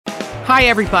Hi,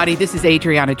 everybody. This is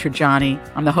Adriana Trajani.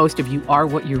 I'm the host of You Are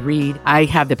What You Read. I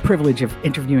have the privilege of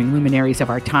interviewing luminaries of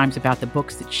our times about the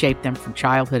books that shaped them from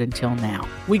childhood until now.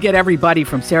 We get everybody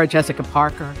from Sarah Jessica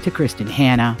Parker to Kristen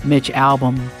Hanna, Mitch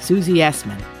Albom, Susie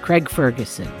Essman, Craig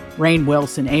Ferguson, Rainn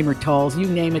Wilson, Amor Tolls, you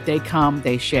name it, they come,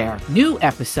 they share. New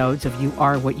episodes of You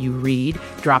Are What You Read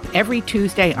drop every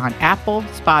Tuesday on Apple,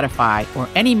 Spotify, or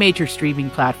any major streaming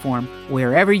platform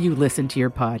wherever you listen to your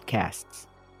podcasts.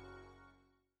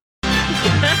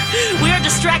 We are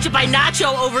distracted by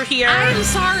Nacho over here. I'm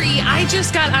sorry. I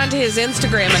just got onto his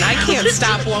Instagram and I can't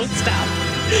stop, won't stop.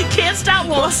 Can't stop,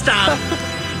 won't stop.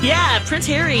 Yeah, Prince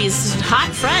Harry's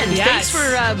hot friend. Yes. Thanks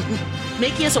for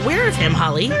making us aware of him,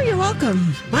 Holly. Oh, you're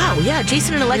welcome. Wow, yeah.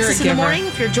 Jason and Alexis in the morning,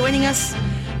 if you're joining us.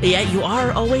 Yeah, you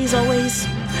are always. Jason's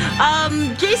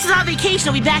on vacation.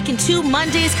 He'll be back in 2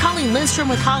 Mondays. Colleen Lindstrom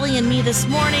with Holly and me this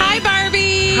morning. Hi,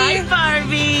 Barbie. Hi,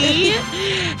 Barbie.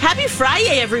 Happy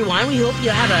Friday, everyone. We hope you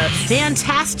had a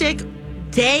fantastic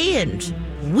day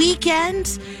and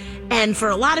weekend. And for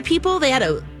a lot of people, they had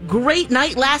a great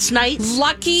night last night.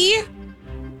 Lucky.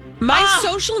 My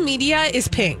social media is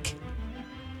pink.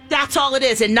 That's all it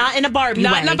is, and not in a Barbie way.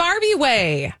 Not in a Barbie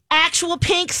way. Actual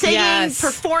pink singing,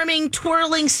 performing,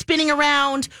 twirling, spinning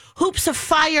around, hoops of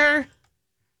fire.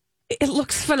 It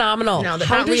looks phenomenal. No,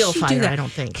 How not does real she fire, do that? I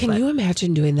don't think. Can you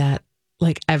imagine doing that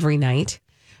like every night?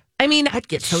 I mean, I'd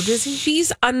get so dizzy.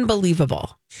 She's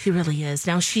unbelievable. She really is.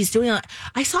 Now she's doing.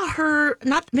 I saw her.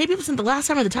 Maybe it wasn't the last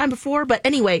time or the time before, but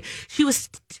anyway, she was.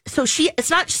 So it's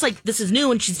not just like this is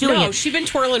new and she's doing it. No, she's been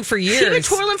twirling for years. She's been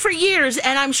twirling for years,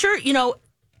 and I'm sure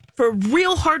for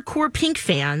real hardcore Pink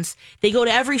fans, they go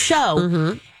to every show.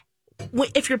 Mm-hmm.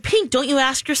 If you're Pink, don't you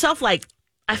ask yourself, like,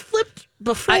 I flipped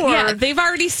before. Yeah, they've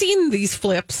already seen these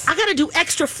flips. I got to do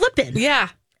extra flipping. Yeah.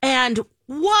 And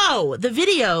whoa, the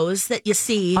videos that you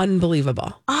see.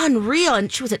 Unbelievable. Unreal. And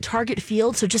she was at Target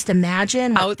Field, so just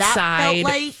imagine what that felt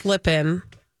like. Flipping.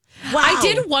 Wow. I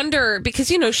did wonder, because,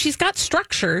 she's got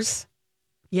structures.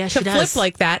 Yeah, she to does. flip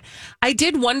like that. I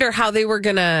did wonder how they were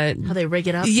gonna rig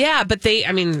it up. Yeah, but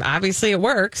obviously it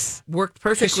works. Worked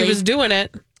perfectly. She was doing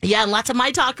it. Yeah, and lots of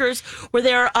my talkers were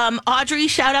there. Audrey,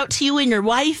 shout out to you and your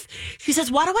wife. She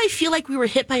says, "Why do I feel like we were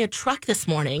hit by a truck this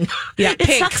morning?" Yeah,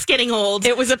 it sucks getting old.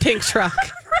 It was a pink truck.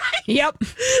 Right. Yep.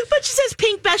 But she says,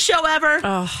 "Pink, best show ever."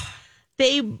 Oh.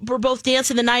 They were both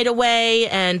dancing the night away,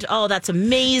 and that's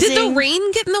amazing. Did the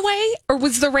rain get in the way, or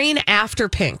was the rain after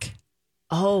Pink?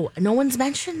 Oh, no one's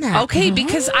mentioned that. Okay,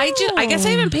 because I guess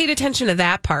I haven't paid attention to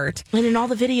that part. And in all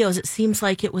the videos, it seems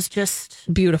like it was just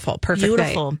beautiful, perfect,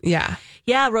 beautiful. Night. Yeah,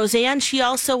 yeah. Roseanne, she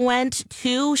also went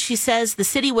too. She says the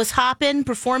city was hopping,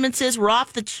 performances were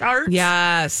off the charts.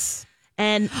 Yes,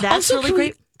 and that's also, really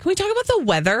great. Can we talk about the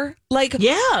weather?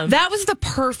 Yeah, that was the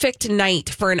perfect night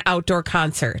for an outdoor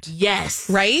concert. Yes,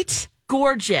 right.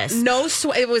 Gorgeous.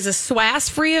 It was a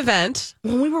SWAS-free event.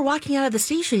 When we were walking out of the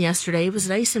station yesterday, it was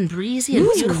nice and breezy and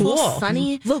beautiful,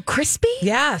 sunny. A little crispy?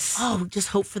 Yes. Oh, just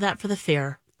hope for that for the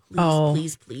fair.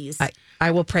 Please, please.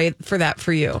 I will pray for that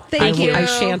for you. Thank you. I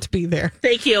shan't be there.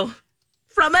 Thank you.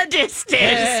 From a distance.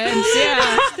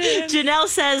 Yeah. Janelle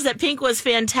says that Pink was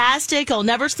fantastic. I'll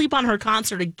never sleep on her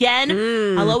concert again.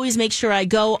 I'll always make sure I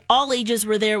go. All ages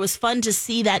were there. It was fun to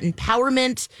see that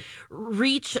empowerment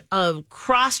reach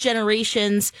across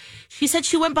generations. She said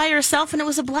she went by herself and it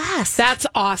was a blast. That's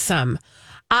awesome.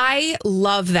 I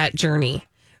love that journey.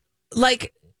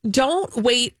 Don't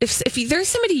wait. If there's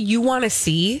somebody you want to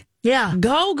see,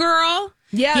 go, girl.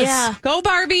 Yes. Yeah. Go,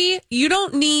 Barbie. You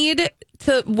don't need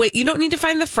to wait. You don't need to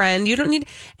find the friend. You don't need.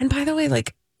 And by the way,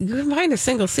 you can find a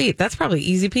single seat. That's probably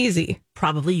easy peasy.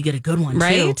 Probably you get a good one,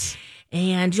 right? Too.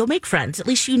 And you'll make friends. At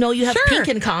least you have Pink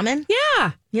in common.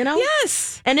 Yeah.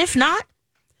 Yes. And if not,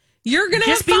 you're going to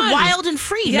just be wild and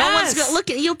free. Yes. No one's going to look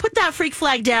at you. Put that freak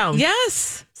flag down.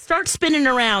 Yes. Start spinning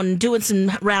around and doing some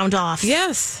round offs.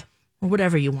 Yes. Or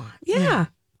whatever you want. Yeah.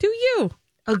 Do you.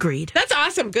 Agreed. That's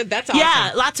awesome. Good. That's awesome.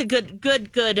 Yeah. Lots of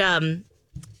good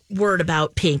word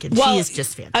about Pink. And she is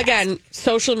just fantastic. Again,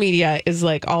 social media is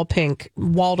all Pink,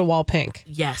 wall to wall Pink.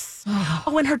 Yes.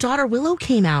 Oh, and her daughter Willow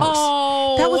came out.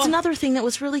 Oh. That was another thing that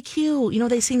was really cute.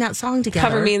 They sing that song together.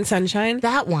 Cover Me in Sunshine.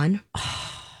 That one.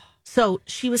 So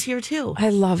she was here too. I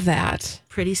love that.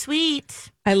 Pretty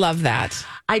sweet. I love that.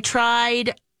 I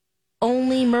tried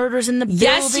Only Murders in the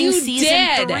Yes, Building you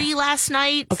season did. 3 last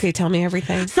night. Okay, tell me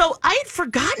everything. So I had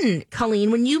forgotten,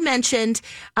 Colleen, when you mentioned,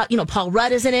 Paul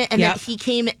Rudd is in it, and that he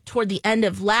came toward the end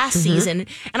of last season,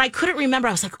 and I couldn't remember.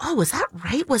 I was like, oh, was that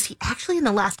right? Was he actually in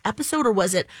the last episode, or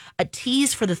was it a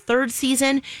tease for the 3rd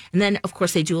season? And then, of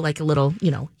course, they do a little,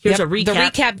 here's a recap. The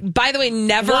recap. By the way,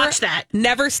 never watch that.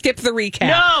 Never skip the recap.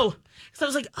 No. So I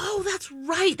was like, oh, that's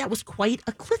right. That was quite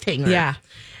a cliffhanger. Yeah.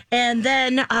 And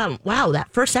then, wow,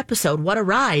 that first episode, what a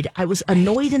ride. I was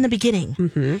annoyed in the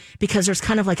beginning because there's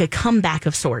kind of like a comeback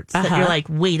of sorts that you're like,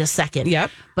 wait a second.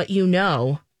 Yep. But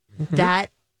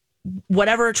that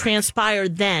whatever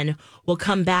transpired then will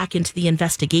come back into the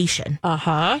investigation.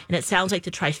 And it sounds like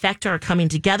the trifecta are coming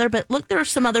together. But look, there are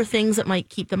some other things that might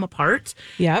keep them apart.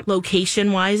 Yep.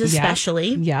 Location-wise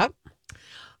especially. Yep.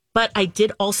 But I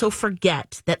did also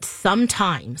forget that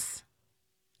sometimes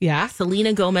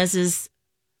Selena Gomez's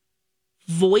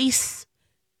voice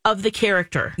of the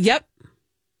character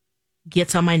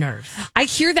gets on my nerves. I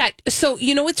hear that. So,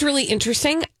 you know what's really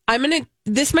interesting?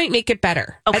 This might make it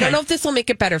better. Okay. I don't know if this will make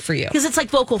it better for you. Because it's like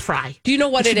vocal fry. Do you know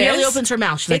what it is? She barely opens her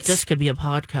mouth. She's like, this could be a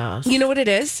podcast. You know what it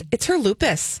is? It's her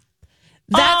lupus.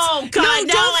 Oh, God,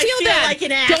 no, don't feel bad. Like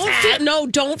an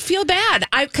ass Don't feel bad.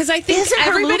 Because I think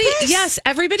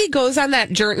everybody goes on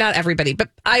that journey. Not everybody, but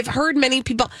I've heard many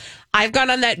people. I've gone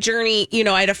on that journey. You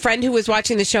know, I had a friend who was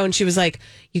watching the show and she was like,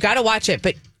 you got to watch it.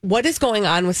 But what is going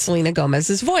on with Selena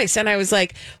Gomez's voice? And I was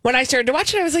like, when I started to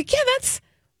watch it, I was like, yeah,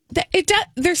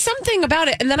 there's something about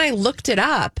it. And then I looked it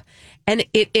up and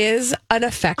it is an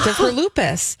effect of her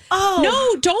lupus.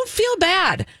 No, don't feel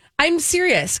bad. I'm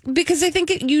serious because I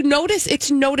think you notice it's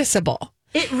noticeable.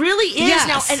 It really is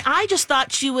now. And I just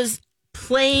thought she was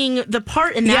playing the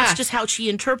part and that's just how she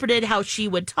interpreted how she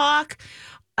would talk.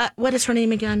 What is her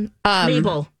name again?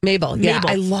 Mabel. Mabel. Yeah. Mabel.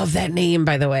 I love that name,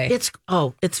 by the way. It's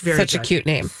very such good. A cute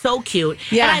name. So cute.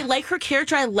 Yeah. And I like her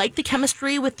character. I like the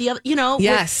chemistry with the other,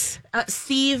 yes. With,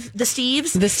 the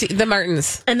Steves. The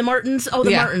Martins. And the Martins. Oh,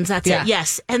 the Martins. That's it.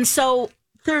 Yes. And so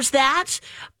there's that.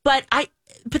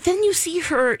 But then you see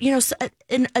her,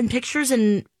 in pictures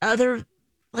and other,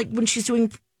 like when she's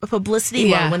doing publicity,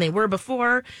 when they were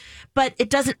before. But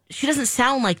she doesn't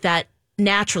sound like that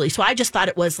naturally. So I just thought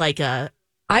it was like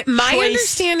my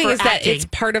understanding is that it's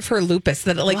part of her lupus,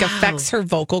 that it affects her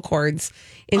vocal cords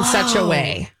in such a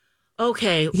way.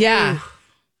 Okay. Yeah. Ooh.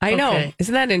 I know.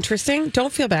 Isn't that interesting?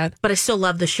 Don't feel bad. But I still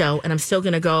love the show and I'm still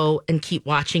going to go and keep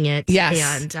watching it.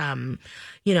 Yes. And,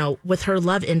 with her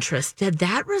love interest, did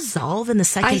that resolve in the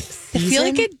second season? I feel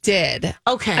like it did.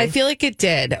 Okay. I feel like it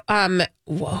did. Who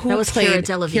that was played Cara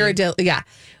Delevingne. Yeah.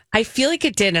 I feel like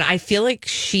it did, and I feel like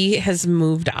she has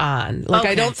moved on.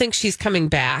 I don't think she's coming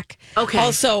back. Okay.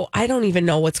 Also, I don't even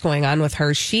know what's going on with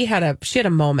her. She had a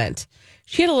moment.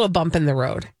 She had a little bump in the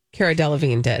road. Cara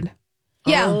Delevingne did.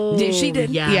 Yeah, she did.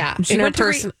 Yeah, in her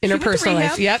personal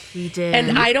life. Yep, she did.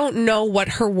 And I don't know what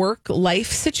her work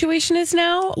life situation is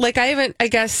now. I haven't, I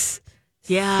guess,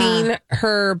 seen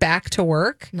her back to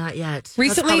work. Not yet.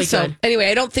 Recently. So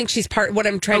anyway, I don't think she's part. What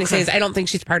I'm trying to say is, I don't think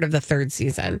she's part of the third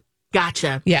season.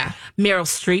 Gotcha. Yeah. Meryl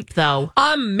Streep, though.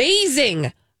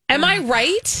 Amazing. Am I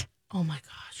right? Oh, my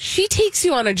gosh. She takes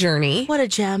you on a journey. What a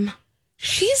gem.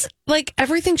 She's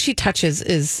everything she touches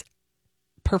is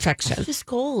perfection. She's just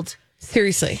gold.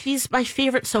 Seriously. She's my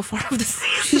favorite so far of the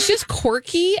season. She's just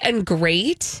quirky and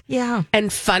great. Yeah.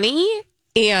 And funny.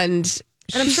 And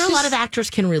I'm sure a lot of actors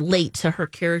can relate to her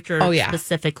character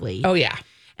specifically. Oh, yeah.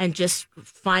 And just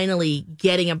finally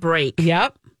getting a break.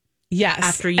 Yep. Yes.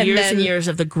 After years and years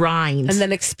of the grind. And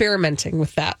then experimenting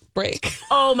with that break.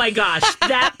 Oh my gosh.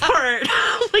 That part.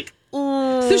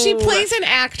 Ooh. So she plays an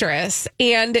actress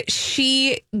and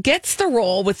she gets the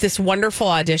role with this wonderful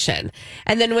audition.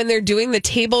 And then when they're doing the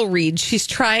table read, she's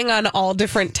trying on all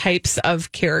different types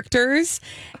of characters.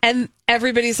 And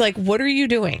everybody's like, what are you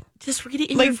doing? Just read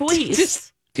it in your voice.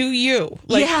 Just do you.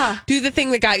 Do the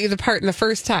thing that got you the part in the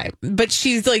first time. But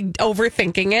she's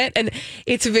overthinking it. And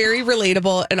it's very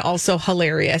relatable and also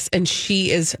hilarious. And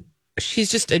she's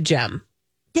just a gem.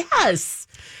 Yes.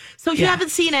 So if you haven't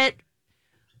seen it,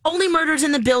 Only Murders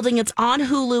in the Building, it's on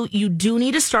Hulu. You do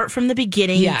need to start from the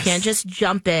beginning. Yes. You can't just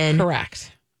jump in.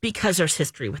 Correct. Because there's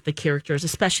history with the characters,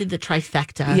 especially the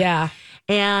trifecta. Yeah.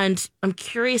 And I'm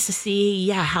curious to see,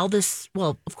 how this,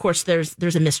 of course,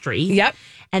 there's a mystery. Yep.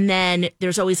 And then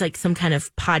there's always some kind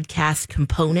of podcast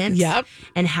component. Yep.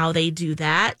 And how they do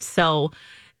that. So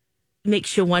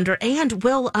makes you wonder. And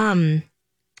will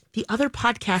the other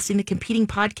podcasting, the competing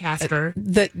podcaster.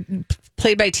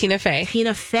 Played by Tina Fey.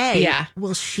 Tina Fey. Yeah.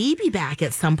 Will she be back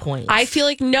at some point? I feel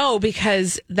like no,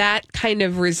 because that kind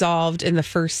of resolved in the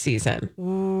first season.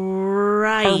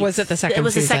 Right. Or was it the second season? It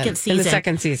was the second season. In the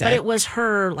second season. But it was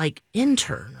her,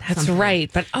 intern. That's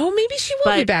right. But, maybe she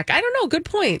will be back. I don't know. Good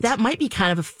point. That might be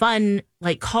kind of a fun,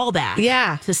 callback.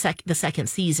 Yeah. To the second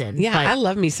season. Yeah, I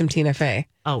love me some Tina Fey.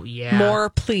 Oh, yeah. More,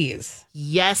 please.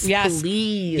 Yes,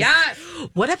 please. Yes.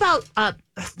 What about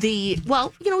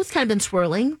it's kind of been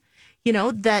swirling,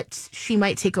 that she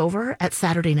might take over at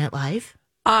Saturday Night Live.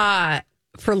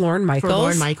 for Lorne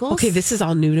Michaels. Okay, this is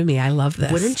all new to me. I love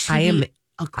this. Wouldn't she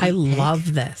I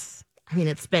love this. I mean,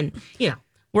 it's been,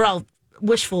 we're all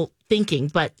wishful thinking,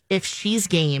 but if she's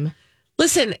game,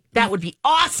 listen, that would be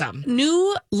awesome.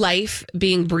 New life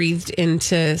being breathed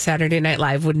into Saturday Night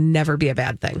Live would never be a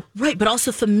bad thing. Right, but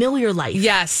also familiar life.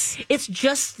 Yes. It's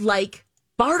just like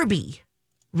Barbie,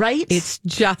 right? It's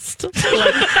just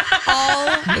like all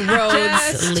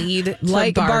roads lead to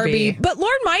like Barbie. But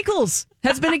Lorne Michaels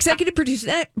has been executive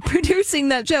producing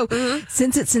that show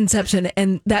since its inception,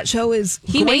 and that show is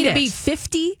going to be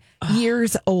 50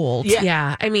 years old.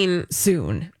 Yeah, I mean,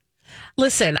 soon.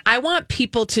 Listen, I want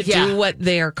people to do what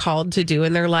they are called to do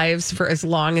in their lives for as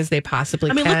long as they possibly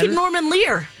can. I mean, look at Norman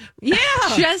Lear.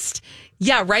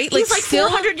 Yeah. Right? He's like still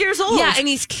 400 years old. Yeah, and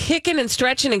he's kicking and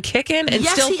stretching and kicking and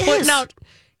still putting out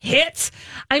hits.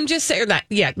 I'm just saying that,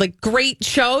 like great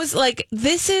shows. Like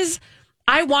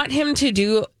I want him to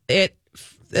do it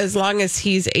as long as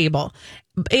he's able.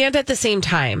 And at the same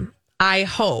time, I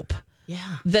hope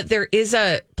that there is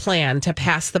a plan to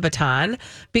pass the baton,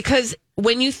 because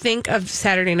when you think of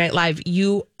Saturday Night Live,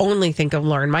 you only think of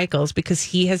Lorne Michaels because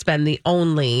he has been the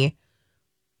only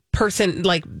person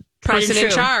in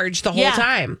charge the whole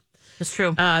time. That's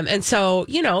true. And so,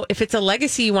 if it's a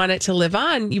legacy you want it to live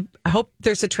on, I hope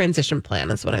there's a transition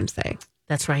plan, is what I'm saying.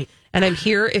 That's right. And I'm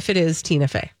here if it is Tina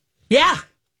Fey. Yeah.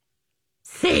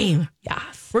 Same.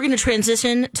 Yes. We're going to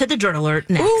transition to the Dirt Alert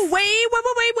next. Ooh, wait.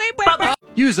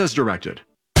 Use as directed.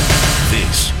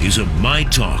 This is a My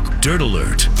Talk Dirt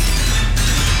Alert.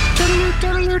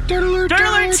 Dirt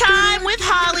Alert time with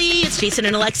Holly. It's Jason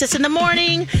and Alexis in the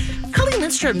morning. Colleen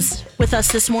Lindstrom's with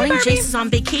us this morning. Jason's on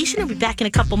vacation. He'll be back in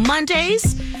a couple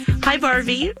Mondays. Hi,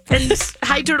 Barbie. And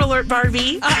hi, Dirt Alert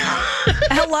Barbie.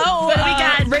 Hello, what do we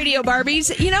got? Radio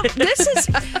Barbies.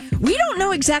 We don't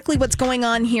know exactly what's going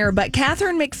on here, but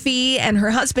Catherine McPhee and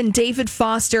her husband David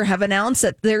Foster have announced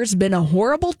that there's been a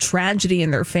horrible tragedy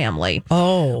in their family.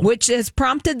 Which has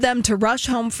prompted them to rush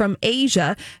home from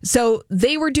Asia. So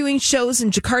they were doing shows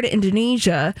in Jakarta,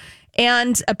 Indonesia.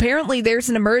 And apparently there's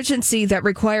an emergency that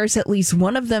requires at least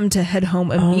one of them to head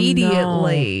home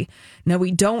immediately. Now,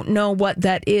 we don't know what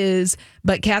that is,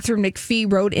 but Catherine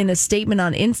McPhee wrote in a statement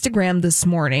on Instagram this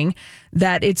morning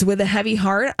that it's with a heavy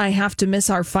heart. I have to miss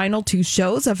our final 2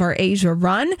 shows of our Asia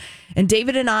run. And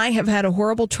David and I have had a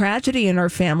horrible tragedy in our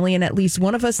family, and at least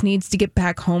one of us needs to get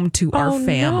back home to our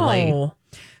family. No.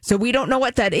 So we don't know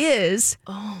what that is.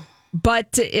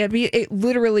 But it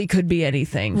literally could be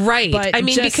anything. Right. But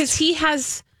because he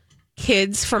has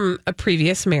kids from a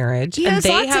previous marriage. He has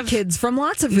lots of kids from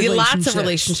lots of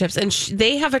relationships. And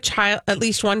they have a child, at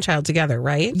least one child together,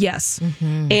 right? Yes.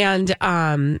 Mm-hmm.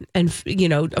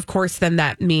 And of course, then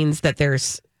that means that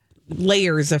there's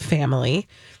layers of family.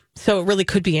 So it really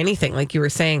could be anything, like you were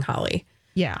saying, Holly.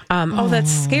 Yeah.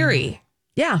 That's scary.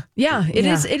 Yeah, it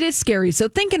is. It is scary. So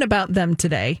thinking about them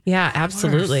today. Yeah,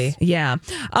 absolutely. Yeah.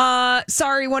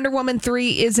 Sorry, Wonder Woman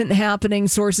 3 isn't happening.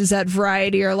 Sources at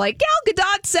Variety are like, Gal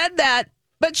Gadot said that,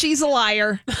 but she's a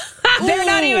liar.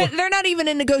 They're not even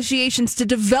in negotiations to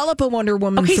develop a Wonder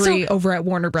Woman 3 over at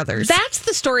Warner Brothers. That's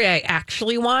the story I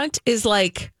actually want, is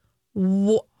like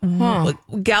Gal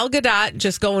Gadot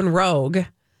just going rogue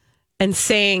and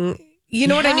saying, you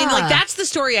know what I mean? Like, that's the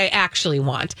story I actually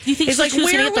want. Do you think she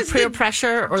was going to get the peer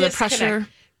pressure or the pressure?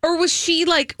 Or was she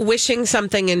like wishing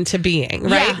something into being,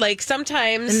 right? Yeah. Like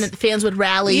sometimes. And the fans would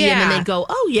rally and then they'd go,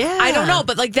 oh, yeah. I don't know.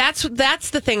 But like that's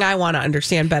the thing I want to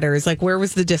understand better, is like, where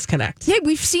was the disconnect? Yeah,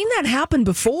 we've seen that happen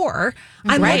before.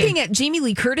 I'm looking at Jamie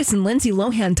Lee Curtis and Lindsay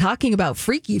Lohan talking about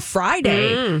Freaky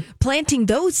Friday, planting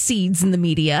those seeds in the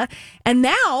media. And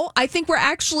now I think we're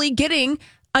actually getting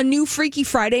a new Freaky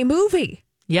Friday movie.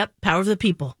 Yep, Power of the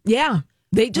People. Yeah,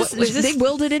 they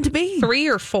willed it into being 3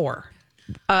 or 4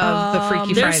 of the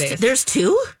Freaky Fridays. There's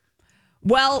 2.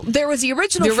 Well, there was the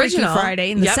original Freaky Friday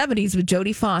in the 70s with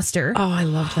Jodie Foster. Oh, I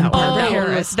loved that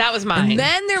one. That was mine. And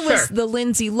then there was the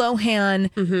Lindsay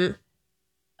Lohan,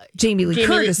 Jamie Lee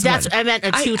Curtis. I meant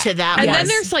a 2 to that. And then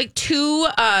there's like 2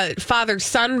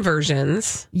 father-son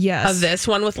versions. Of this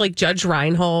one with like Judge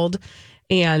Reinhold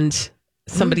and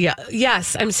somebody else.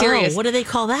 Yes, I'm serious. Oh, what do they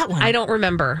call that one? I don't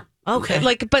remember. Okay.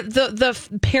 But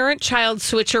the parent-child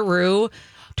switcheroo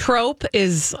trope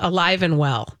is alive and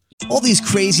well. All these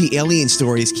crazy alien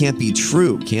stories can't be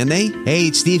true, can they? Hey,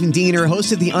 it's Stephen Diener,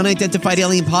 host of the Unidentified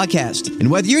Alien Podcast. And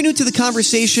whether you're new to the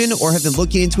conversation or have been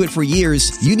looking into it for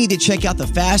years, you need to check out the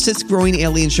fastest growing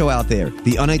alien show out there,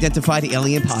 the Unidentified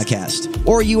Alien Podcast,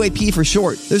 or UAP for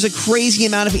short. There's a crazy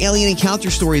amount of alien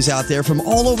encounter stories out there from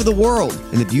all over the world.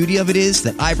 And the beauty of it is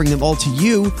that I bring them all to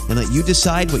you and let you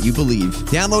decide what you believe.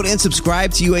 Download and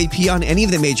subscribe to UAP on any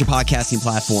of the major podcasting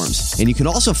platforms. And you can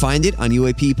also find it on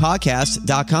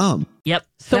UAPpodcast.com. Yep.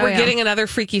 So we're getting another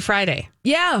Freaky Friday.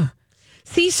 Yeah.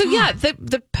 See, so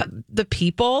the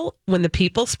people, when the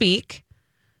people speak,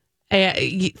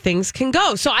 things can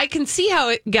go. So I can see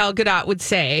how Gal Gadot would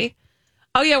say,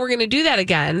 oh yeah, we're going to do that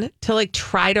again, to like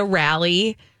try to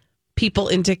rally people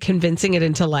into convincing it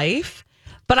into life.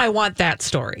 But I want that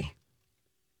story.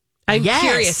 I'm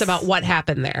curious about what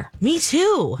happened there. Me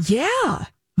too. Yeah.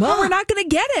 Well, we're not going to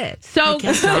get it. So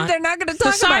they're not going to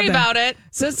talk sorry about it.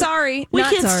 So sorry. We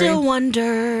can still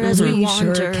wonder as we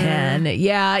wander. Sure can.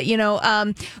 Yeah.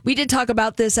 We did talk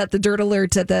about this at the Dirt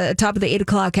Alert at the top of the 8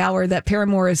 o'clock hour that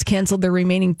Paramore has canceled their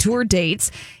remaining tour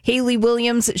dates. Hayley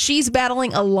Williams, she's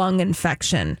battling a lung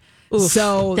infection. Oof,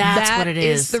 so that's that what it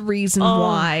is the reason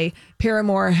why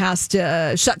Paramore has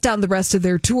to shut down the rest of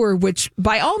their tour, which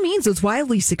by all means was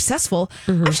wildly successful.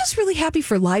 I'm just really happy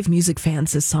for live music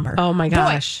fans this summer. Oh my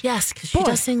gosh. Yes, because she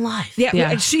does sing live.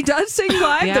 Yeah, she does sing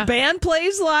live. Yeah. The band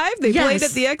plays live. They played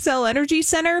at the XL Energy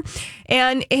Center.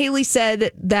 And Hayley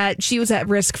said that she was at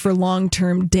risk for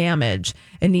long-term damage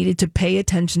and needed to pay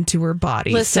attention to her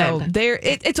body. Listen. So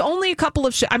it's only a couple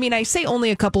of shows. I mean, I say only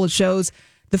a couple of shows.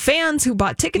 The fans who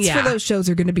bought tickets for those shows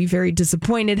are going to be very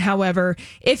disappointed. However,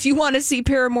 if you want to see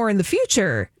Paramore in the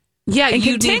future, you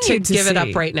need to give it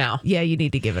up right now. Yeah, you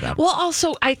need to give it up. Well,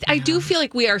 also, I do feel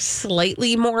like we are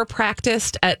slightly more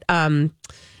practiced at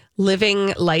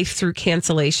living life through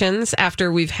cancellations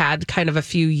after we've had kind of a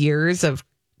few years of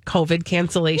COVID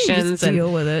cancellations. You just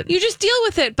deal with it. You just deal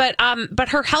with it. But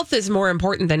her health is more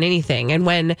important than anything. And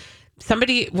when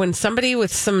somebody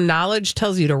with some knowledge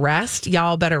tells you to rest,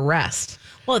 y'all better rest.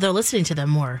 Well, they're listening to them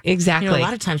more. Exactly. A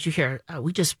lot of times you hear,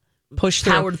 we just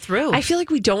powered through. I feel like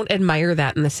we don't admire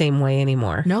that in the same way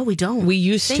anymore. No, we don't. We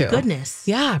used to. Thank goodness.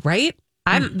 Yeah, right?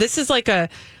 This is like I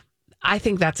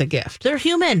think that's a gift. They're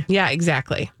human. Yeah,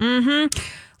 exactly. Mm-hmm.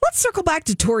 Let's circle back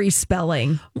to Tori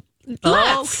Spelling.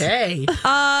 Okay.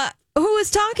 Who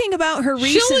was talking about her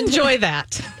recent... She'll enjoy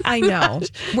that. I know.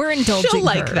 We're indulging She'll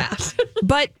like her. that.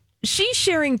 But she's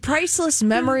sharing priceless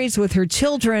memories with her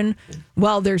children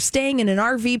while they're staying in an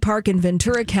RV park in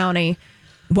Ventura County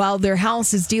while their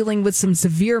house is dealing with some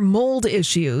severe mold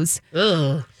issues.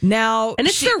 Ugh. Now, and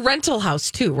it's their rental house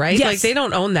too, right? Yes. Like they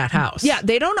don't own that house. Yeah,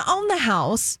 they don't own the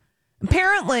house.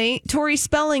 Apparently, Tori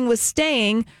Spelling was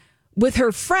staying with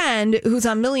her friend who's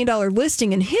on $1 Million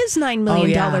Listing in his $9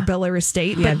 million Bel Air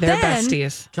estate. Yeah, but they're then,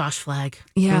 besties. Josh Flagg.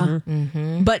 Yeah.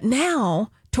 Mm-hmm. But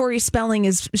now Tori Spelling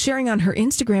is sharing on her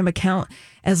Instagram account,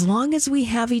 as long as we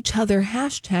have each other,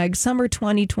 hashtag summer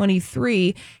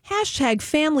 2023, hashtag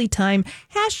family time,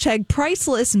 hashtag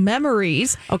priceless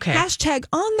memories, hashtag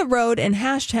on the road, and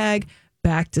hashtag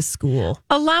back to school.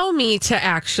 Allow me to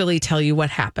actually tell you what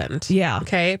happened. Yeah.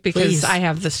 Okay? Because Please. I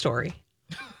have the story.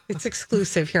 It's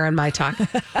exclusive here on My Talk.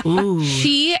 Ooh.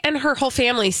 She and her whole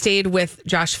family stayed with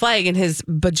Josh Flagg in his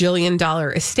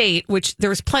bajillion-dollar estate, which there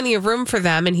was plenty of room for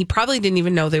them, and he probably didn't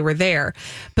even know they were there.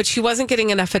 But she wasn't getting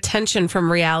enough attention from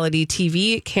reality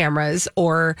TV cameras,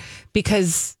 or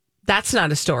because that's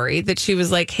not a story, that she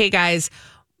was like, hey, guys,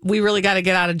 we really got to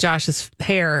get out of Josh's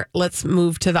hair. Let's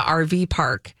move to the RV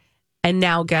park. And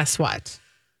now guess what?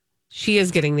 She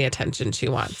is getting the attention she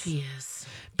wants. She is.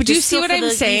 But do you see what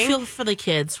I'm saying? You feel for the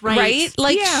kids, right? Right?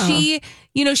 Like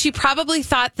she probably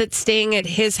thought that staying at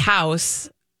his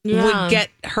house would get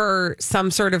her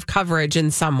some sort of coverage in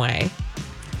some way.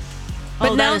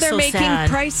 But now they're making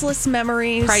priceless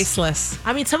memories. Priceless.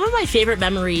 I mean, some of my favorite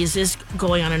memories is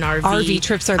going on an RV. RV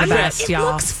trips are the best, y'all.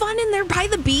 It looks fun in there by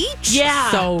the beach.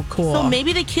 Yeah. So cool. So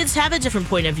maybe the kids have a different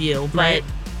point of view, but... Right.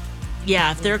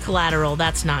 Yeah, if they're collateral,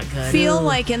 that's not good. Feel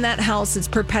like in that house it's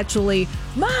perpetually,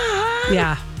 Mom!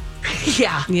 Yeah.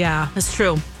 Yeah. Yeah. That's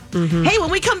true. Mm-hmm. Hey,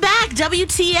 when we come back,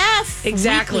 WTF?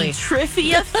 Exactly. Weekly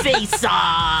Trivia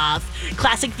Face-Off.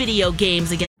 Classic video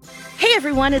games again. Hey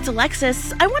everyone, it's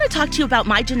Alexis. I want to talk to you about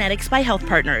My Genetics by Health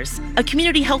Partners, a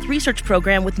community health research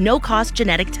program with no-cost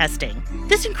genetic testing.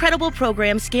 This incredible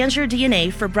program scans your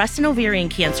DNA for breast and ovarian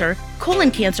cancer, colon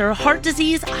cancer, heart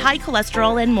disease, high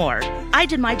cholesterol, and more. I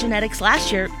did My Genetics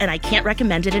last year, and I can't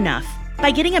recommend it enough. By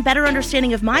getting a better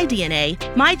understanding of my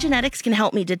DNA, My Genetics can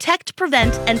help me detect,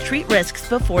 prevent, and treat risks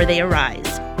before they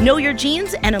arise. Know your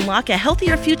genes and unlock a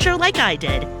healthier future like I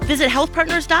did. Visit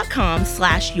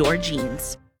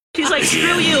healthpartners.com/yourgenes. She's like,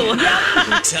 screw you.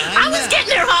 I was getting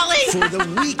there, Holly. For the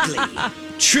weekly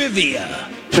trivia.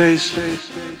 Face.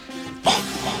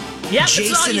 Yep,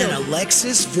 Jason and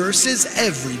Alexis versus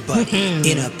everybody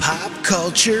in a pop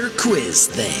culture quiz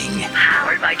thing.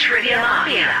 Powered by Trivia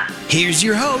Mafia. Here's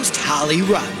your host, Holly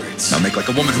Roberts. Now make like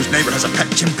a woman whose neighbor has a pet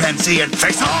chimpanzee and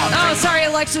face off. Oh, sorry,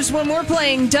 Alexis. When we're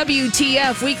playing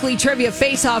WTF Weekly Trivia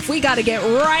Face Off, we got to get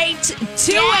right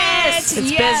to it. It's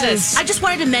business. I just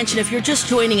wanted to mention, if you're just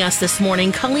joining us this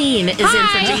morning, Colleen is in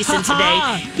for Jason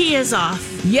today. He is off.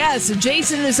 Yes,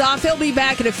 Jason is off. He'll be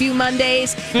back in a few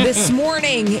Mondays. This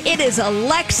morning, it is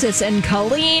Alexis and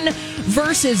Colleen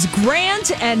versus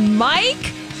Grant and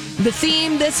Mike. The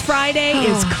theme this Friday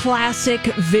is classic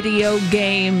video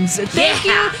games. Thank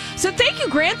you. So thank you,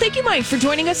 Grant. Thank you, Mike, for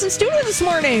joining us in studio this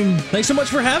morning. Thanks so much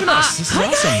for having us. This is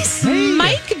awesome. Guys. Hey.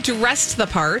 Mike dressed the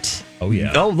part. Oh,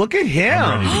 yeah. Oh, look at him.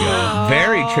 I'm ready to go.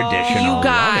 Very traditional. You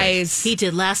guys. He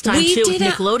did last time, too, with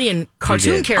Nickelodeon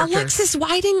cartoon characters. Alexis,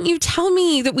 why didn't you tell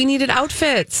me that we needed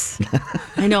outfits?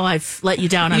 I know I've let you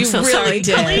down. I'm so really sorry.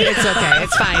 Did. It's okay.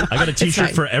 It's fine. I got a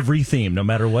T-shirt for every theme, no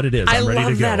matter what it is. I'm ready to go. I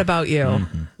love that about you.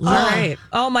 Mm-hmm. All right.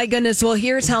 Oh, my goodness. Well,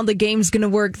 here's how the game's going to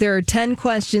work. There are 10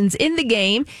 questions in the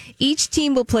game. Each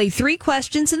team will play 3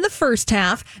 questions in the first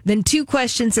half, then 2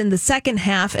 questions in the second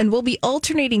half, and we'll be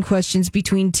alternating questions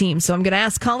between teams. So I'm going to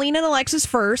ask Colleen and Alexis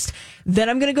first, then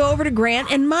I'm going to go over to Grant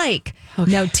and Mike.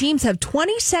 Okay. Now, teams have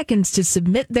 20 seconds to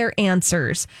submit their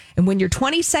answers. And when your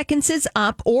 20 seconds is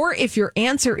up, or if your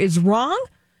answer is wrong,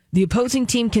 the opposing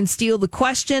team can steal the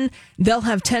question. They'll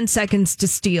have 10 seconds to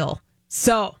steal.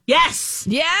 So, yes.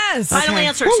 Final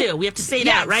answer, too. We have to say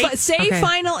that, right?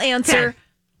 Final answer. Okay.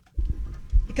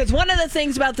 Because one of the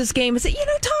things about this game is that,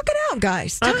 talk it out,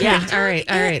 guys. All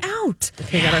right. Out.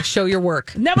 Okay, gotta show your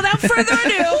work. Now,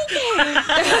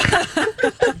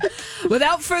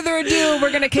 without further ado, we're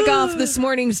going to kick off this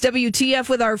morning's WTF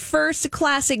with our first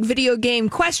classic video game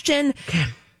question. Okay.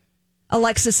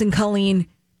 Alexis and Colleen,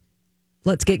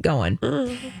 let's get going.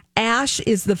 Ash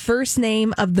is the first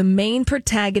name of the main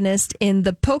protagonist in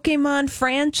the Pokemon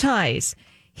franchise.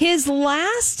 His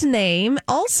last name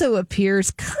also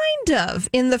appears kind of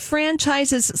in the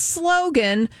franchise's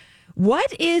slogan.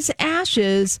 What is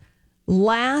Ash's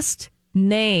last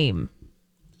name?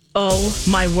 Oh,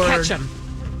 my word. Catch him.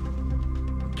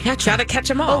 Gotta catch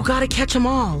them all. Oh, gotta catch them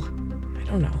all. I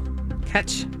don't know.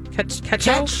 Catch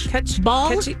ball? Catch Could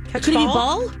ball? it be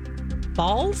ball?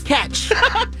 Balls? Catch.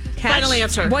 Final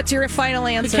answer. What's your final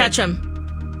answer? Catch him.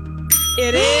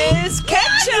 It is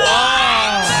ketchup.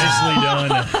 Nicely done.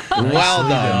 Well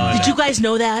done. Did you guys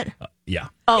know that? Yeah.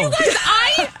 Oh, you guys,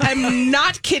 I am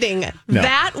not kidding. No,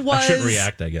 that was. I shouldn't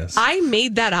react, I guess. I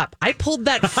made that up. I pulled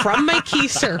that from my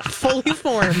keister, fully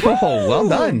formed. Oh, well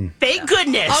done. Thank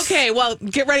goodness. Okay, well,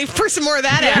 get ready for some more of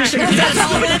that action. That's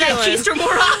all of that keister more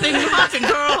often,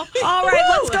 girl. All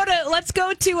right, let's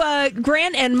go to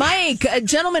Grant and Mike.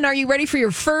 Gentlemen, are you ready for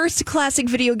your first classic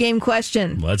video game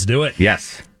question? Let's do it.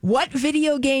 Yes. What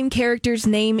video game character's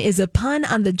name is a pun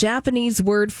on the Japanese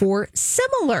word for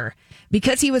similar?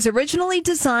 Because he was originally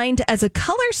designed as a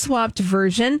color-swapped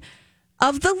version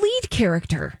of the lead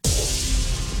character.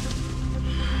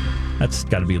 That's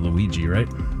got to be Luigi, right?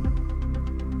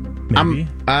 Maybe.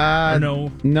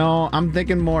 No, I'm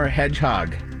thinking more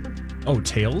hedgehog. Oh,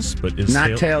 Tails? But is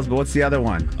not Tails, but what's the other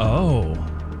one? Oh.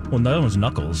 Well, the other one's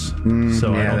Knuckles.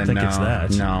 So I don't think it's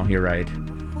that. No, you're right.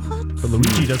 But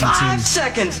Luigi doesn't seem... 5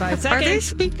 seconds. 5 seconds. Are they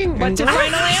speaking? What's your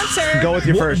final answer? Go with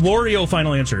your first. Wario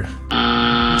final answer.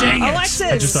 Dang it. Alexis.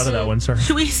 I just thought of that one, sorry.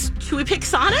 Should we pick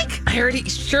Sonic?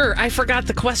 I forgot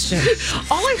the question.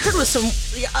 All I heard was some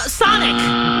Sonic.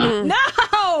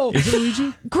 No. Is it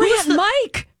Luigi? Grant,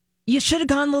 Mike. You should have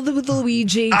gone with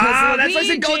Luigi. That's why I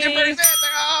said go with your first answer.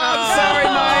 Oh, I'm sorry,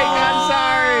 Mike. I'm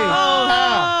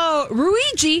sorry.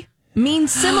 Luigi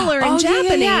means similar in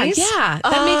Japanese. Yeah,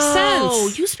 that makes sense. Oh,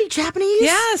 you speak Japanese?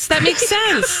 Yes, that makes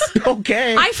sense.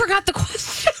 Okay. I forgot the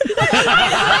question.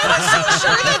 I was so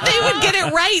sure that they would get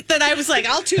it right that I was like,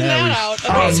 I'll tune that out.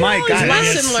 Oh, Mike, I'm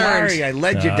lesson learned. sorry. I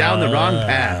led you down the wrong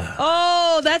path.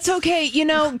 Oh, that's okay.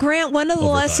 Grant, one of the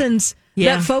lessons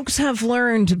that folks have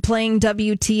learned playing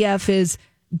WTF is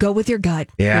go with your gut.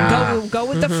 Yeah. Go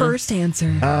with the first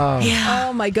answer. Oh. Yeah.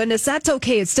 Oh, my goodness. That's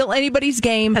okay. It's still anybody's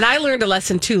game. And I learned a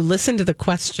lesson, too. Listen to the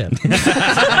question.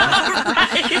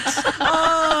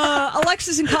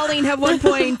 Alexis and Colleen have 1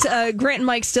 point. Grant and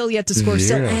Mike still yet to score.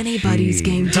 Still anybody's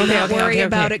game. Do not worry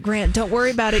about it, Grant. Don't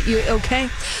worry about it. You okay?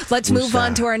 Let's move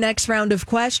on to our next round of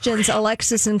questions.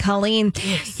 Alexis and Colleen,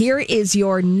 here is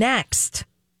your next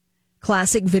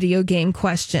classic video game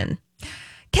question.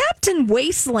 Captain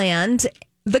Wasteland,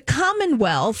 the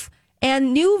Commonwealth,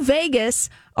 and New Vegas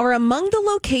are among the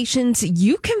locations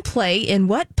you can play in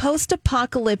what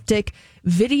post-apocalyptic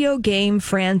video game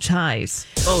franchise?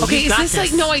 Okay, is this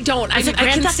like, no, I don't. Is it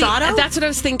Grand Theft Auto? That's what I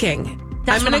was thinking.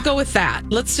 I'm going to go with that.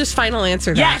 Let's just final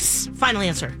answer that. Yes, final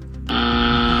answer.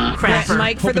 Crapper.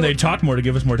 Mike, hoping they talk more to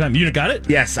give us more time. You got it?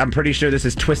 Yes, I'm pretty sure this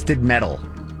is Twisted Metal.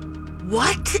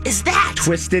 What is that?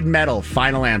 Twisted Metal,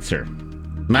 final answer.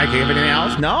 Mike, you have anything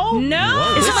else? No?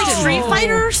 No. Is it like Street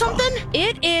Fighter or something?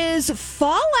 It is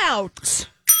Fallout.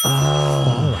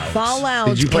 Oh. Fallout.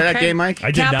 Did you play that game, Mike?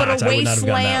 I did Capital not. I would not have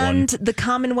gotten that one. Wasteland, the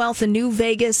Commonwealth, and New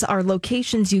Vegas are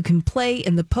locations you can play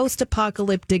in the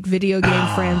post-apocalyptic video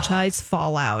game franchise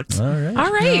Fallout. All right.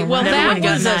 All right. Well, Never that would've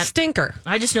gotten was that. a stinker.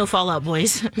 I just know Fallout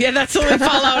Boys. Yeah, that's the only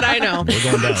Fallout I know. We're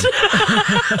going down.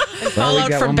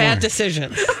 Fallout from bad more.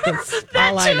 decisions. That's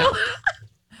all I know.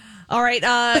 All right,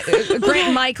 Grant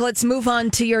and Mike, let's move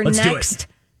on to your Let's do next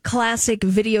classic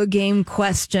video game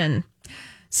question.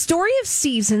 Story of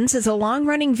Seasons is a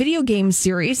long-running video game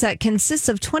series that consists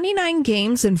of 29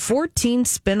 games and 14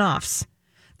 spin-offs.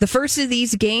 The first of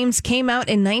these games came out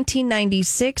in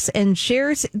 1996 and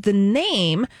shares the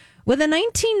name with a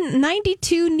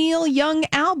 1992 Neil Young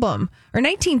album, or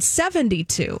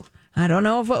 1972. I don't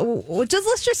know if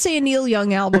let's just say a Neil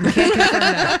Young album. Can't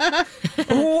confirm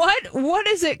that. What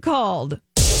is it called?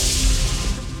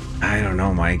 I don't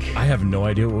know, Mike. I have no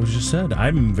idea what was just said.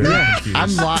 I'm very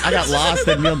confused. I got lost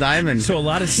at Neil Diamond. So a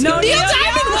lot of No, stuff. Neil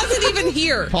Diamond wasn't even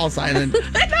here. Paul Simon.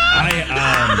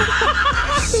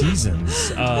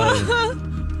 Seasons.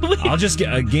 I'll just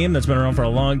get a game that's been around for a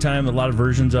long time. A lot of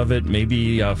versions of it.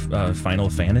 Maybe Final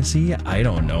Fantasy. I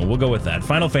don't know. We'll go with that.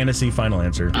 Final Fantasy. Final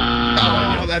answer.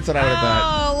 Oh, that's what I would have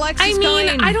thought. Oh, Alexis I mean,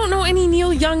 going. I don't know any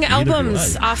Neil Young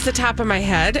albums do I. off the top of my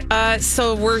head,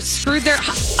 so we're screwed there.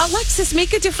 Alexis,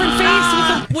 make a different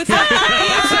face with a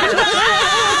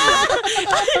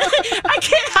I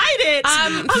can't hide it.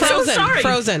 I'm Frozen. so sorry.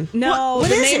 Frozen. No, What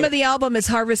the is name it? of the album is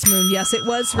Harvest Moon. Yes, it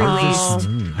was released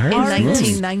in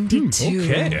 1992.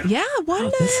 Okay. Yeah,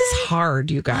 one. This is hard,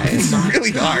 you guys. It's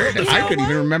really hard. I couldn't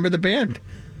even remember the band.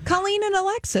 Colleen and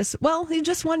Alexis. Well, he's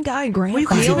just one guy. Grant. you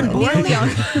guys even born? Neil Young.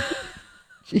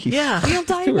 Yeah. Neil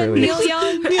Diamond. early. Neil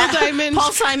Young. Neil Diamond.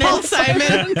 Paul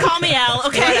Simon. Call me Al.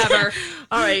 Okay. Whatever.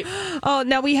 All right. Oh,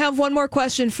 now we have one more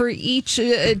question for each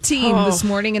team this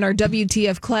morning in our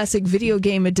WTF Classic Video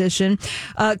Game Edition.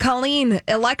 Colleen,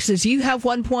 Alexis, you have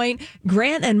 1 point.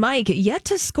 Grant and Mike yet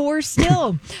to score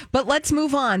still. But let's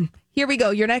move on. Here we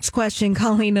go. Your next question,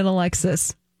 Colleen and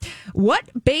Alexis. What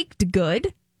baked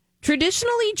good,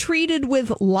 traditionally treated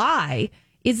with lye,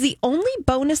 is the only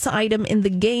bonus item in the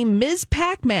game Ms.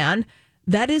 Pac-Man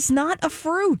that is not a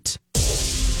fruit?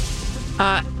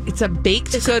 It's a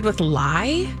baked good with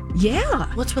lye.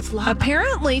 Yeah. What's with lye?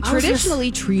 Apparently,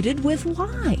 traditionally treated with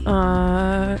lye.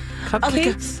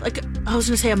 Cupcakes. I was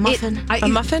going to say a muffin. A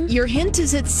muffin? Your hint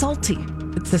is it's salty.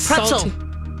 It's a Pretzel. salty.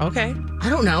 Okay. I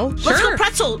don't know. Sure. Let's go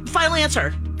pretzel. Final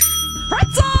answer.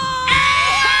 Pretzel!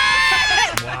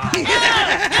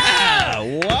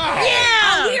 Wow.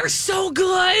 Yeah. We are so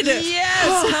good.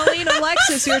 Yes, Colleen,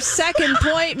 Alexis, your second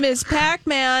point, Ms.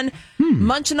 Pac-Man.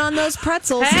 Munching on those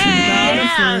pretzels. Hey!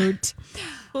 Not a fruit.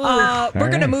 We're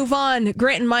going to move on.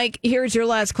 Grant and Mike, here's your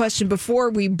last question before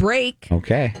we break.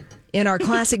 Okay. In our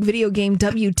classic video game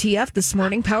WTF this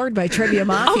morning, powered by Trivia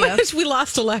Mafia. Oh my gosh, we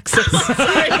lost Alexis.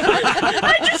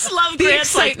 I just love The Grant's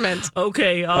excitement.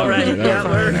 Okay, all right.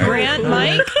 Grant,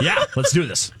 Mike, Yeah, let's do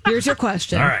this. here's your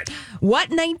question. All right.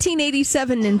 What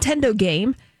 1987 Nintendo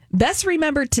game best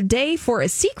remembered today for a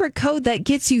secret code that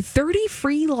gets you 30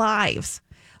 free lives?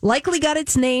 Likely got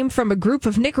its name from a group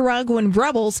of Nicaraguan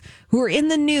rebels who were in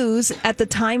the news at the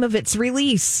time of its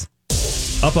release.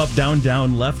 Up, up, down,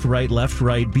 down, left, right,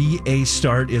 BA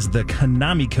start is the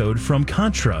Konami code from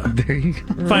Contra. There you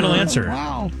go. Final answer.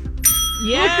 Wow.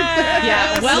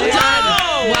 Yeah, well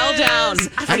done. Well done.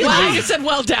 I just said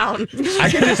well done. I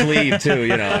can just leave, too,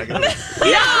 you know.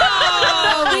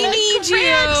 No, we need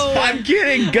you. I'm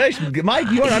kidding. Gosh, Mike,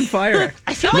 you are on fire.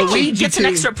 I feel like he Luigi gets an too.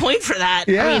 extra point for that.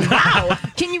 Yeah. I mean, wow.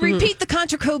 Can you repeat the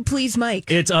Contra code, please, Mike?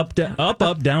 It's up,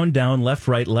 down, down, left,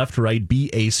 right,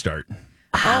 BA start.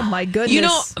 Oh, my goodness. You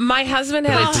know, my husband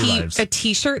had Lives. a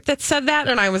T-shirt that said that,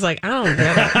 and I was like, I don't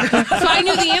get it. So I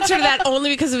knew the answer to that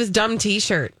only because of his dumb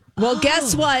T-shirt. Well,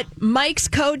 guess what? Mike's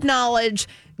code knowledge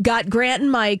got Grant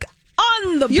and Mike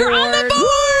on the board. You're on the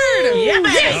board.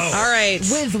 Yes. All right.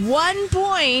 With 1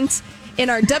 point in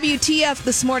our WTF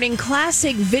This Morning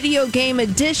Classic Video Game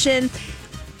Edition.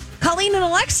 Colleen and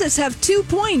Alexis have 2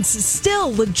 points.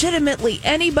 Still legitimately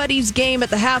anybody's game at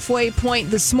the halfway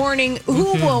point this morning.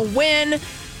 Who will win?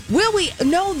 Will we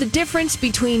know the difference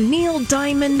between Neil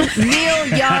Diamond, Neil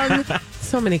Young,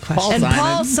 so many questions, and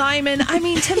Paul Simon? I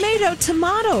mean, tomato.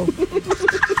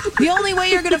 The only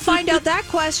way you're going to find out the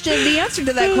answer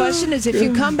to that question, is if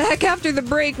you come back after the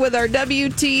break with our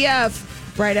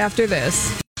WTF right after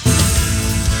this.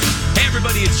 Hey,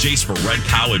 everybody, it's Jace for Red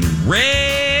Cow and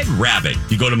Red Rabbit.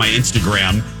 You go to my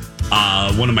Instagram.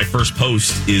 One of my first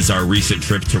posts is our recent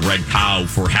trip to Red Cow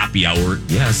for happy hour.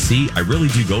 Yeah, see, I really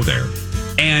do go there.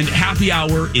 And happy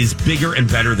hour is bigger and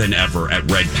better than ever at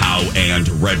Red Cow and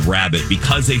Red Rabbit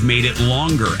because they've made it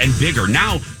longer and bigger.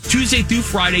 Now, Tuesday through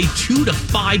Friday, 2 to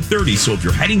 5:30. So if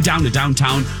you're heading down to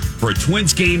downtown for a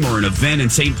Twins game or an event in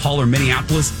St. Paul or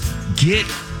Minneapolis, get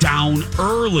down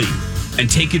early and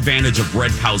take advantage of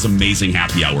Red Cow's amazing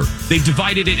happy hour. They've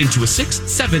divided it into a $6,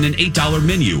 $7, and $8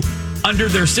 menu. Under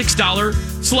their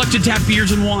 $6, selected tap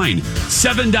beers and wine.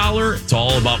 $7, it's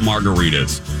all about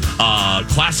margaritas.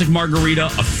 Classic margarita,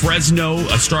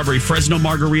 a strawberry Fresno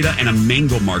margarita, and a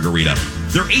mango margarita.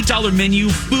 Their $8 menu,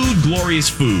 glorious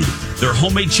food. Their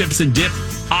homemade chips and dip,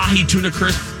 ahi tuna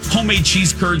crisp, homemade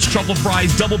cheese curds, truffle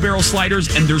fries, double barrel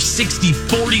sliders, and their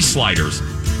 60/40 sliders.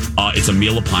 It's a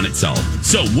meal upon itself.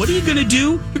 So what are you going to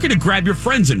do? You're going to grab your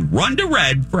friends and run to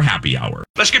Red for happy hour.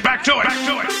 Let's get back to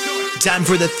it. Time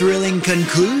for the thrilling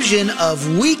conclusion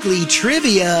of weekly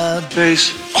trivia.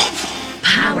 Base.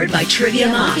 Powered by Trivia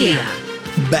Mafia.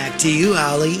 Back to you,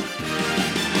 Holly.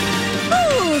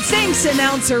 Thanks,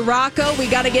 announcer Rocco. We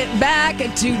got to get back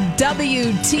to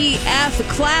WTF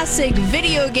Classic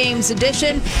Video Games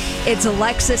Edition. It's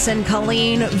Alexis and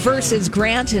Colleen versus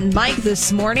Grant and Mike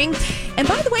this morning. And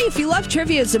by the way, if you love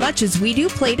trivia as much as we do,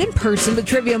 play it in person with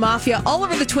Trivia Mafia all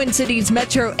over the Twin Cities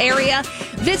metro area.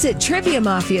 Visit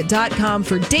TriviaMafia.com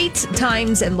for dates,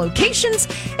 times, and locations.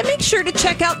 And make sure to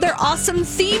check out their awesome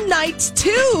theme nights,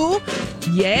 too.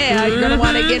 Yeah, you're going to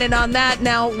want to get in on that.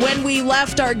 Now, when we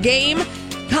left our game,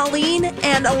 Colleen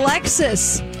and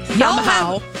Alexis,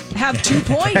 y'all have 2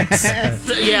 points.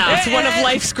 Yeah, it's one of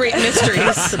life's great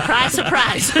mysteries. Surprise,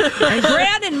 surprise. And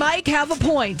Grant and Mike have a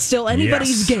point. Still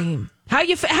anybody's game.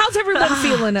 How's everyone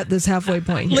feeling at this halfway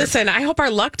point here? Listen, I hope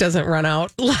our luck doesn't run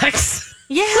out, Lex.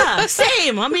 Yeah,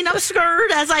 same. I mean, I'm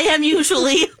scared, as I am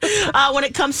usually when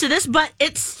it comes to this, but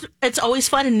it's always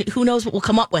fun, and who knows what we'll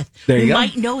come up with. There you we go.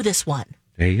 might know this one.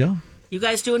 There you go. You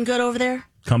guys doing good over there?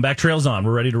 Comeback trail's on.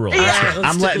 We're ready to roll. Yeah.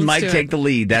 I'm letting Mike take the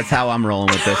lead. That's how I'm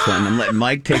rolling with this one. I'm letting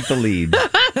Mike take the lead.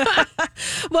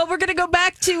 Well, we're going to go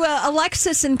back to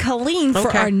Alexis and Colleen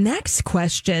for our next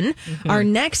question. Our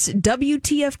next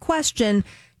WTF question,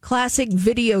 Classic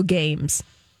Video Games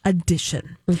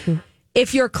Edition.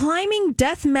 If you're climbing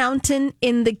Death Mountain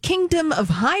in the Kingdom of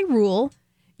Hyrule,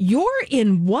 you're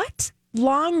in what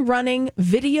long-running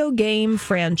video game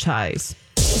franchise?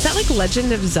 Is that like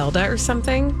Legend of Zelda or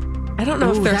something? I don't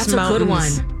know if there's that's mountains. A good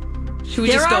one. Should we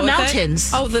there just go are with mountains.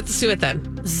 It? Oh, let's do it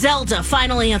then. Zelda,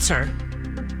 final answer.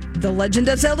 The Legend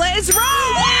of Zelda is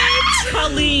right!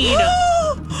 Colleen.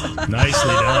 Nicely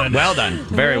done. Well done.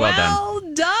 Very well done. Well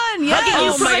done. Yeah.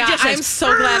 Oh my God. I'm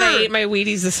so glad I ate my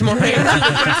Wheaties this morning.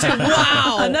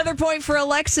 Wow. Another point for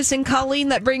Alexis and Colleen.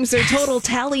 That brings their total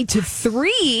tally to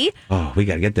 3. Oh, we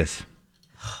got to get this.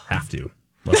 Have to.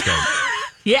 Let's go.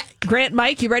 Yeah. Grant,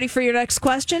 Mike, you ready for your next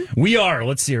question? We are.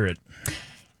 Let's hear it.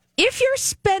 If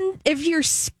you're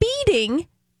speeding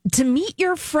to meet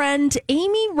your friend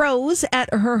Amy Rose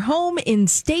at her home in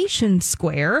Station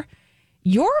Square,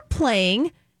 you're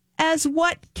playing as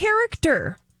what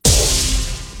character?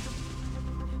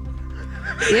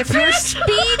 If you're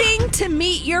speeding to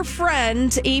meet your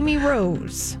friend Amy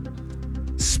Rose.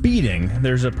 Speeding.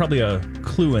 There's probably a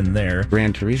clue in there.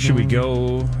 Gran Turismo. Should we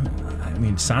go? I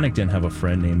mean, Sonic didn't have a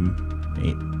friend named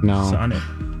Sonic.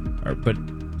 But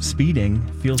speeding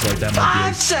feels like that might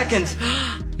be 5 seconds.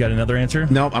 You got another answer?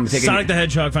 Nope, I'm taking Sonic the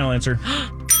Hedgehog, final answer.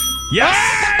 Yes!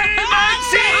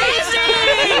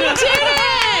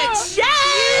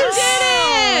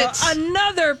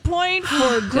 Another point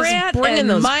for Grant and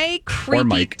those Mike.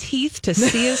 Creepy teeth to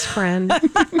see his friend.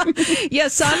 Yeah,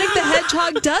 Sonic the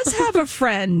Hedgehog does have a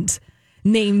friend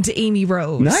named Amy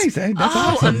Rose. Nice. That's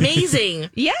awesome.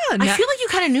 Amazing. Yeah. I feel like you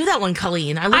kind of knew that one,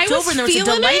 Colleen. I looked over and there was a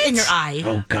delight in your eye.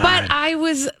 Oh, God. But I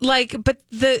was like,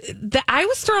 I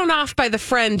was thrown off by the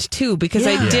friend, too, because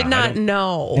I did not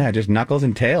know. Yeah, just Knuckles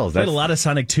and Tails. Played a lot of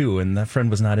Sonic 2, and that friend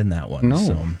was not in that one. No.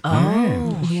 So.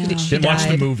 Oh. Yeah. Didn't watch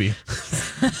the movie.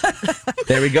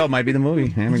 There we go. Might be the movie.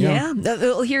 There we go.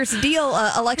 Yeah. Here's the deal.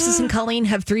 Alexis and Colleen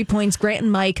have 3 points. Grant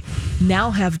and Mike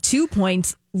now have 2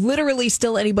 points. Literally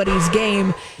still anybody's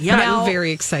game. Yeah, now,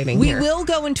 very exciting. We here. will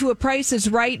go into a Price is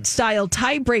Right style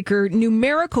tiebreaker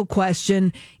numerical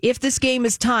question if this game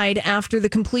is tied after the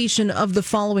completion of the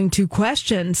following 2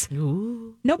 questions.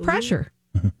 Ooh. No pressure.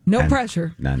 No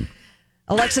pressure. None.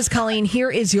 Alexis, Colleen,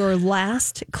 here is your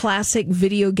last classic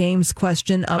video games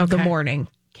question of the morning.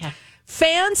 Okay.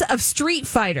 Fans of Street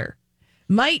Fighter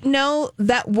might know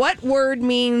that what word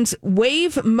means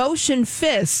wave motion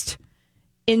fist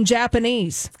in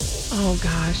Japanese? Oh,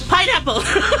 gosh. Pineapple.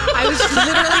 I was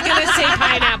literally going to say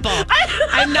pineapple.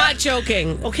 I'm not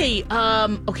joking. Okay,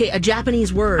 a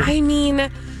Japanese word. I mean,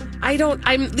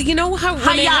 you know how...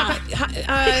 Hiya.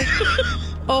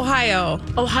 Ohio.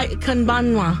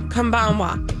 Konbanwa.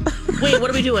 Wait, what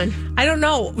are we doing? I don't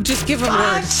know. Just give a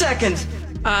 5 word. seconds.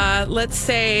 Let's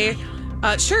say,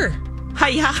 sure.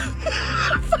 Hiya.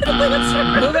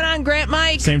 Moving on, Grant,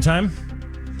 Mike. Same time?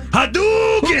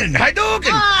 Hadouken!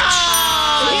 Hadouken!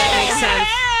 That makes sense.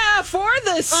 Yeah, for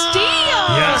the steal.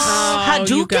 Yes. Hadouken?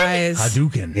 You guys.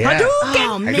 Hadouken. Yeah.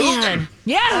 Oh, man. Hadouken.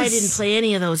 Yes. I didn't play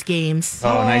any of those games.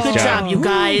 Oh, nice Good job, you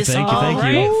guys. Thank you, thank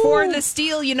All you. right, for the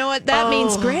steal. You know what that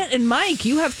means? Grant and Mike,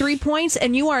 you have 3 points,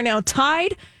 and you are now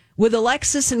tied with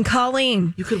Alexis and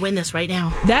Colleen. You could win this right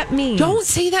now. That means... Don't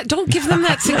say that. Don't give them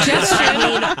that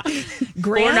suggestion.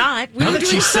 Grant, Or not. We Now were that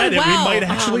doing you said so it, we well. might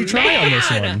actually try on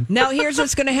this one. Now, here's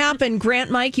what's going to happen.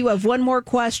 Grant, Mike, you have one more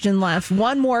question left.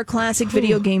 One more classic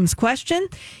video games question.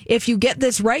 If you get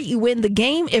this right, you win the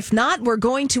game. If not, we're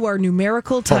going to our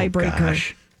numerical tiebreaker.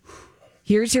 gosh.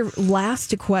 Here's your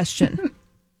last question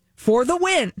for the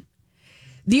win.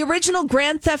 The original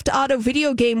Grand Theft Auto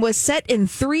video game was set in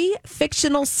 3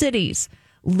 fictional cities: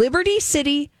 Liberty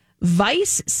City,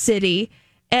 Vice City,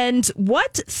 and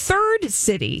what third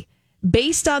city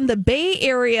based on the Bay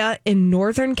Area in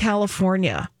Northern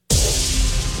California?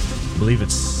 I believe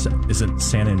is it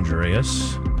San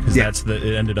Andreas? Because it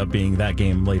ended up being that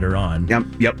game later on.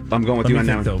 Yep. I'm going with you on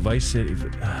that one. Though Vice City.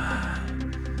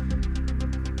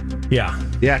 Yeah.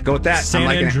 Yeah, go with that. San I'm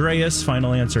liking Andreas,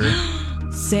 final answer.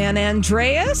 San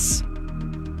Andreas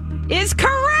is correct.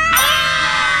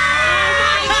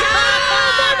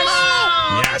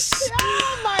 Yes.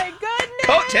 Oh my goodness.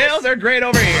 Coattails are great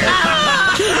over here.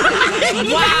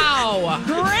 Wow.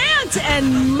 Grant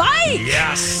and Mike.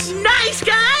 Yes. Nice,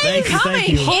 guys. Thank you, Coming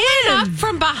thank you. in. Up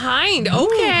from behind.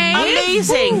 Okay.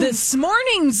 Amazing. This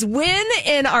morning's win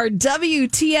in our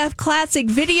WTF Classic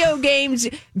video games.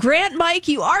 Grant, Mike,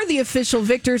 you are the official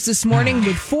victors this morning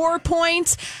with 4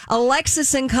 points.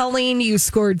 Alexis and Colleen, you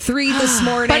scored 3 this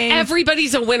morning. But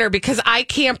everybody's a winner because I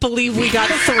can't believe we got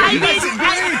 3.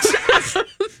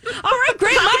 All right,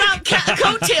 Grant, Mike.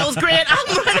 Coattails, Grant. I'm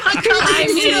right on I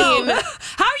mean,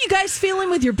 How are you guys feeling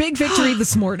with your big victory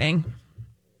this morning?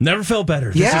 Never felt better.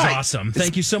 This Yeah. is awesome.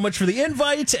 Thank you so much for the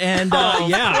invite. And Of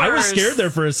I was course. scared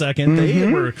there for a second. They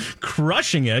were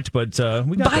crushing it, but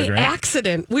we got by there, right?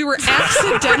 accident. We were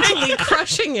accidentally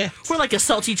crushing it. We're like a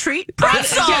salty treat. Yeah,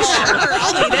 sure.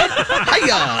 I'll eat it.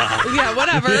 Hiya! Yeah,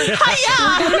 whatever. Hiya!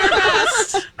 We're doing our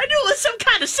best. I knew it was some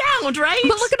kind of sound, right?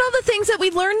 But look at all the things that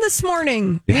we learned this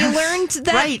morning. Yes. We learned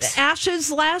that Right. Ash's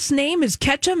last name is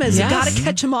Ketchum, as Yes. you gotta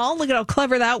catch them all. Look at how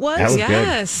clever that was. That was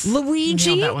Yes.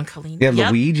 Luigi. Nailed that one, Colleen. Yeah,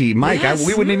 Yep. Luigi. Mike, Yes.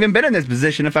 we wouldn't even been in this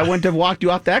position if I wouldn't have walked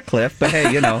you off that cliff. But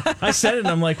hey, you know. I said it, and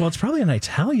I'm like, well, it's probably an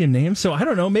Italian name, so I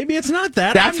don't know. Maybe it's not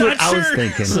that. That's I'm what not I was sure.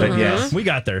 thinking, So, but yes. we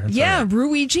got there. That's Yeah, all right.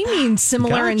 Ruigi means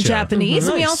similar in Gotcha. Japanese.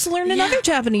 And we Nice. also learned another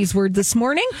Japanese word this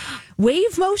morning.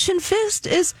 Wave motion fist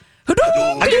is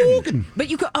Hadouken. Hadouken. But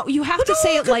you have to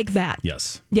say it like that.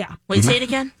 Yes. Yeah. Wait, say it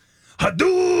again.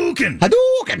 Hadouken!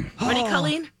 Hadouken! Ready,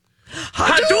 Colleen?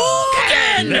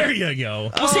 Hadouken! There you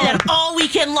go. We'll say that all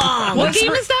weekend long. What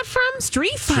game is that from?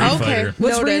 Street Street Fighter. Fighter.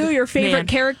 Was Noted. Ryu your favorite Man.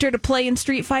 character to play in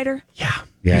Street Fighter? Yeah.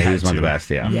 Yeah, he had was one of the to. best,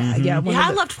 yeah. Yeah, yeah. one Yeah, of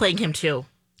I the- loved playing him too.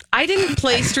 I didn't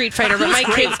play Street Fighter, but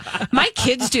my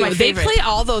kids do. My They favorite. play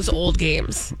all those old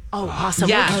games. Oh, awesome.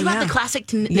 Yeah. Well, you Oh, have yeah. the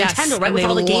classic Yes, Nintendo, right? and With they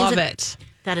all the games. love it.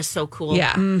 That is so cool.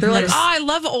 Yeah. They're like, That is- oh, I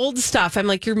love old stuff. I'm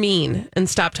like, you're mean and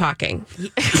stop talking.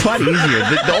 It's a lot easier.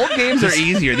 The old games are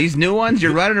easier. These new ones,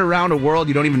 you're running around a world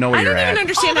you don't even know where I you're don't even at.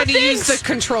 understand All how the to use things. the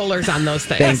controllers on those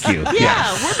things. Thank you. Yeah,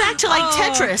 Yes. we're back to like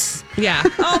Tetris. Yeah.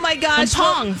 Oh my gosh. And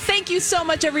Pong. Well, thank you so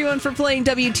much, everyone, for playing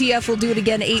WTF. We'll do it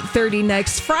again 8:30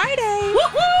 next Friday.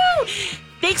 Woohoo!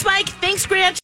 Thanks, Mike. Thanks, Grant.